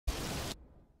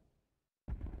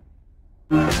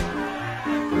Where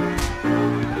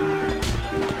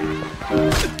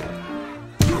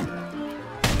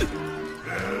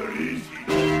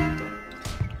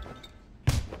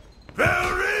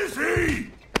is he?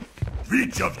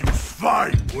 Which of you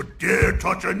swine would dare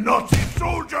touch a Nazi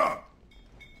soldier?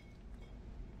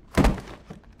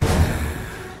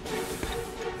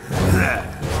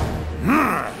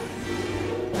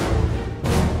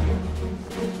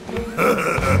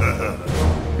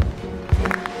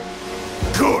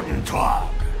 Guten Tag.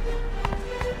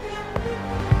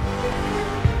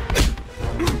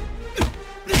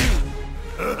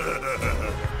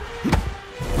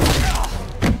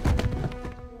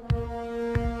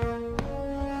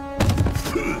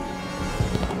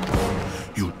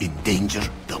 You'll endanger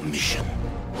the mission.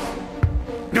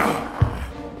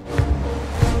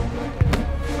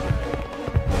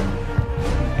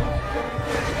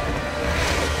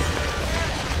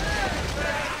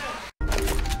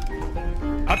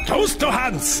 A toast to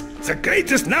Hans, the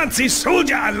greatest Nazi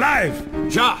soldier alive!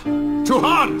 Ja, to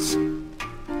Hans!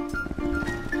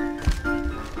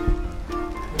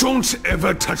 Don't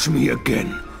ever touch me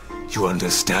again. You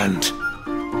understand?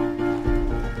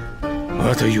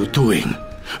 What are you doing?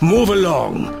 Move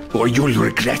along, or you'll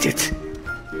regret it.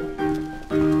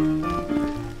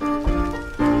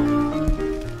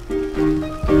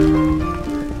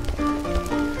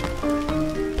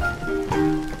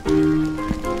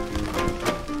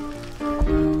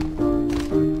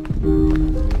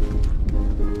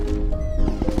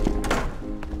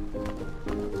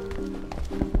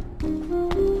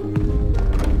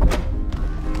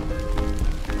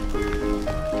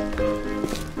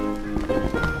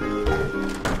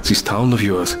 This town of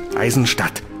yours,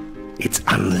 Eisenstadt, it's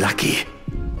unlucky.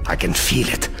 I can feel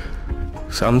it.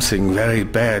 Something very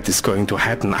bad is going to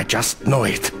happen, I just know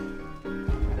it.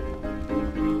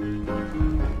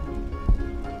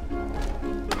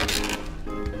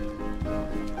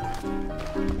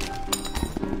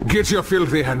 Get your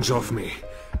filthy hands off me.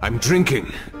 I'm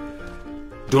drinking.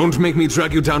 Don't make me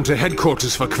drag you down to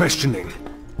headquarters for questioning.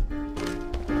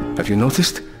 Have you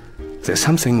noticed? There's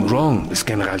something wrong with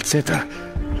General Zetter.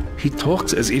 He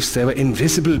talks as if there were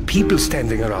invisible people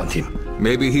standing around him.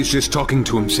 Maybe he's just talking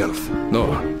to himself.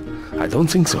 No, I don't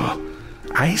think so.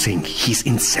 I think he's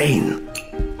insane.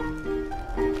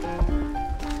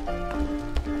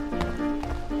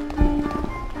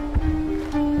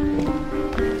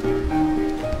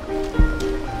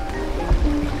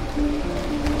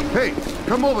 Hey,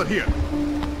 come over here.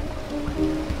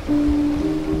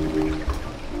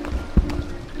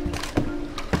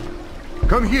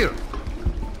 Come here.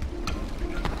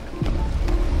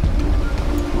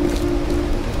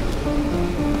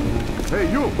 Hey,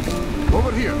 you!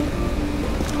 Over here!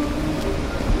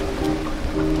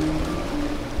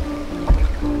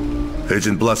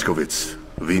 Agent Blawkowitz,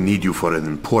 we need you for an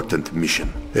important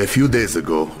mission. A few days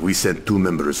ago, we sent 2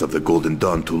 members of the Golden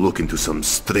Dawn to look into some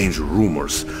strange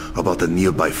rumors about a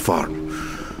nearby farm.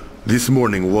 This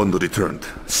morning, one returned,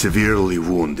 severely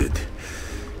wounded.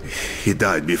 He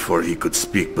died before he could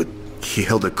speak, but he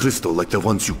held a crystal like the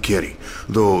ones you carry,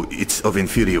 though it's of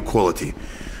inferior quality.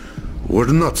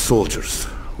 We're not soldiers.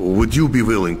 Would you be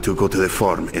willing to go to the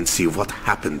farm and see what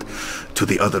happened to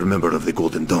the other member of the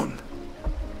Golden Dawn?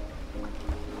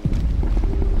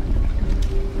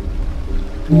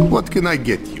 What can I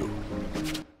get you?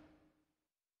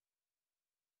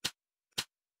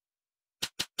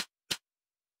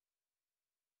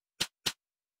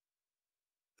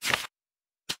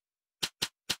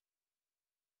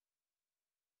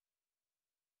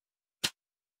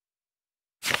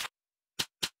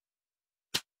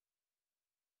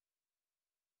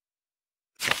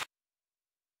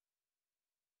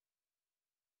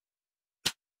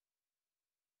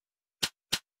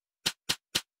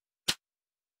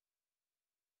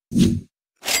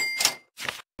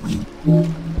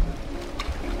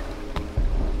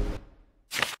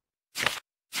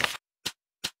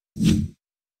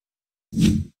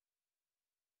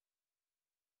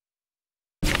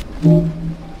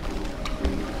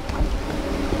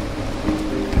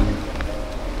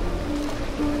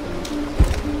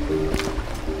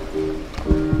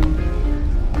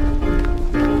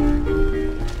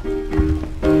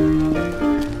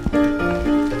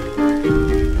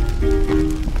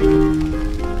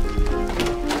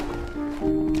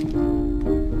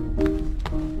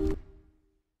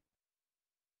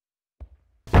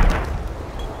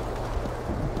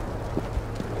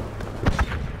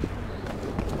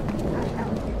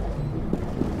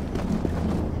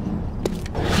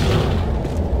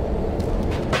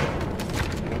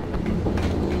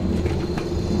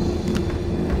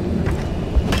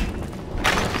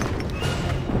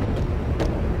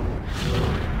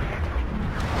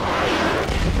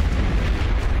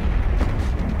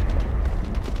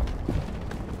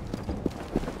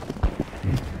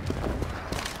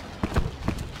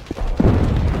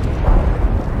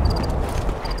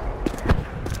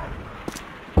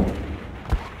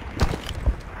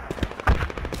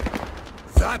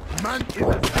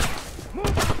 Onward!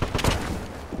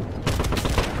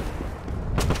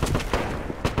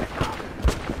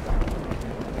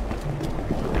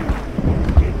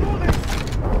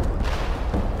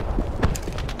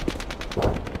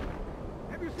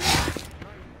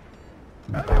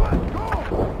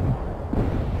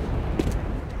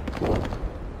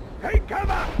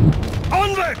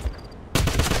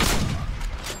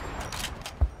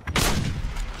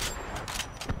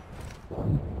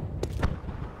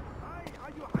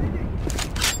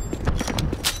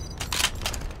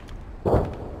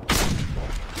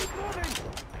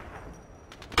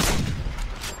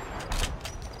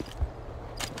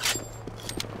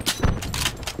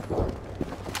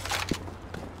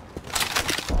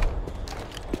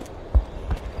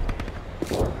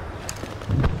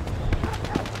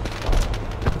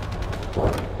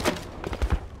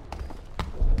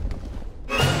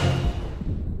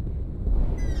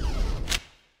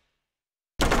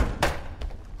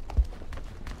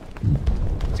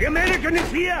 The American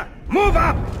is here! Move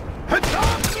up!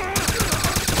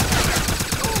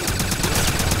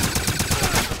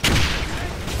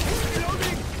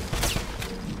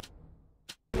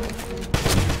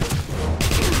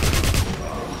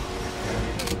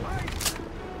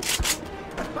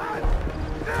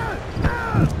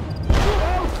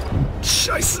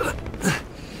 Scheiße!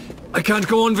 I can't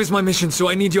go on with my mission, so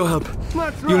I need your help.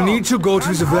 You'll need to go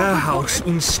to the warehouse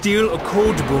and steal a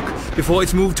code book before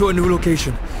it's moved to a new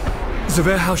location. The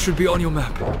warehouse should be on your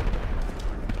map.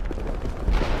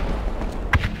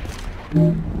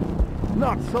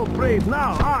 Not so brave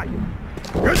now, are you?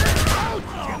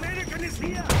 The American is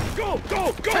here! Go,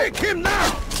 go, go! Take him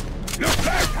now! Look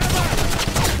back, Hammer!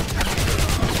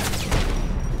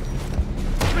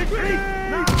 Retreat!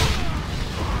 Now!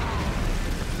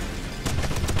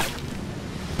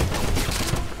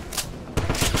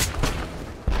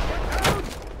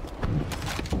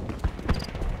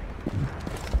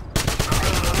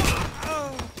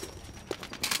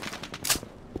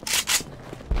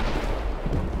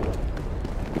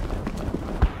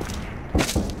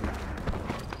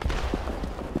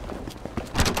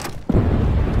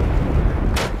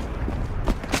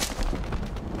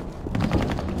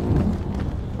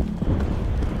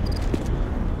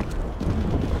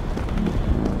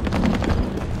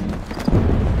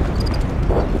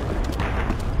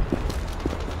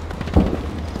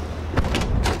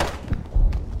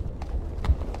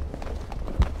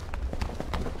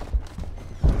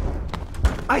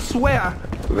 I swear!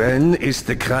 When is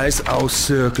the Kreis aus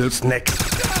Circles next?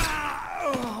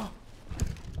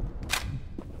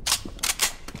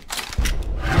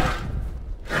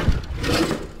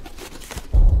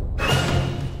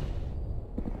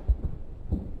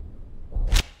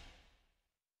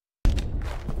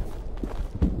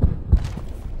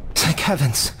 Thank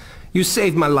heavens! You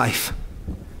saved my life.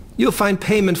 You'll find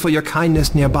payment for your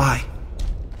kindness nearby.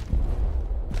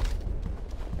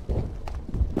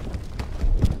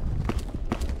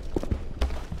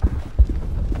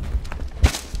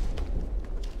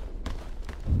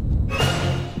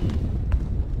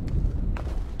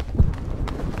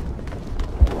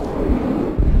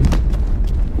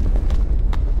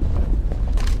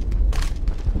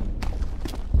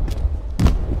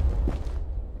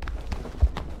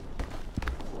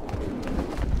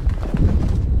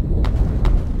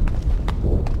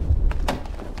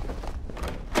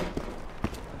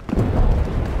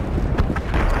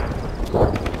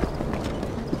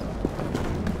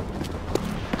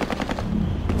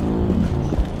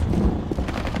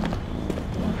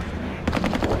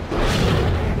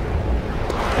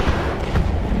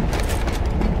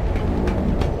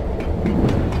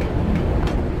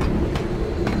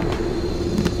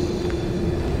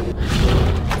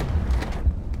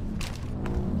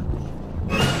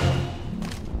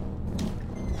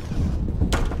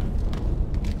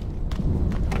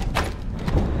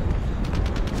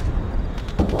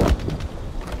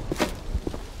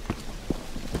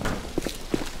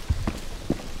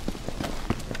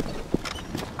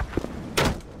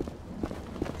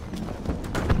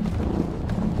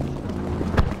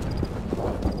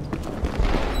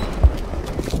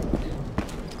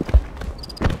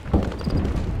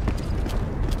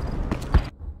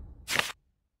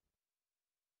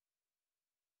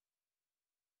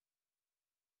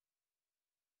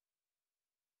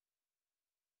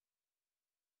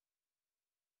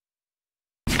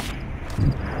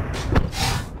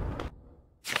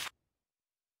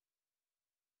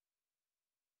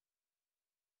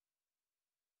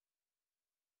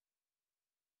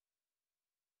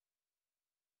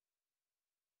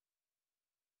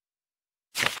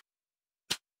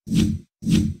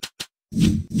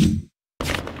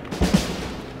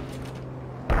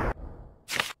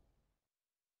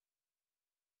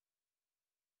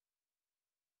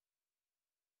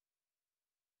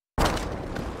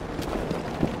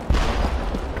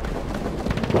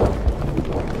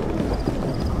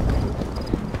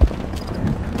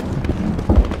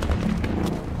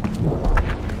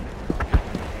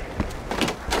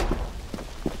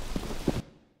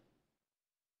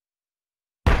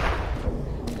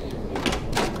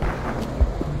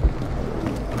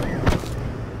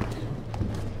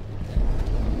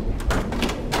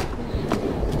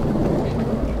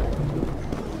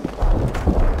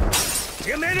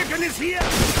 The American is here!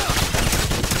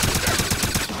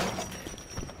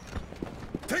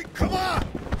 Take cover!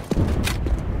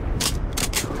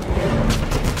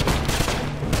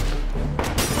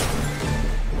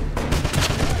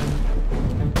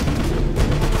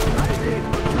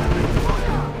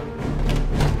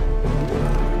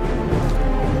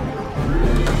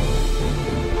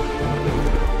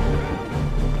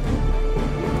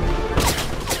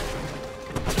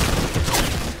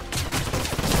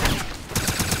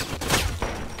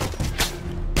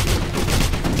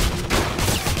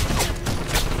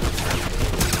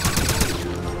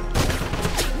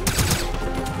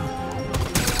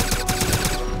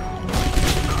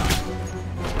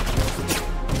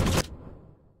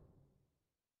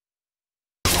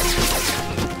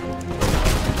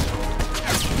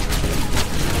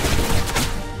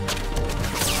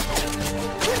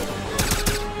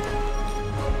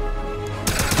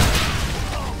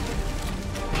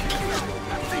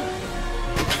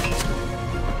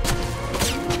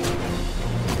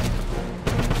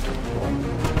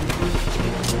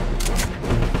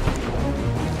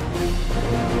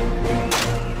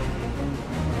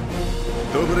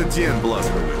 Добрый день,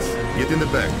 Blawkowitz. Get in the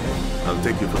back. I'll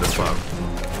take you to the farm.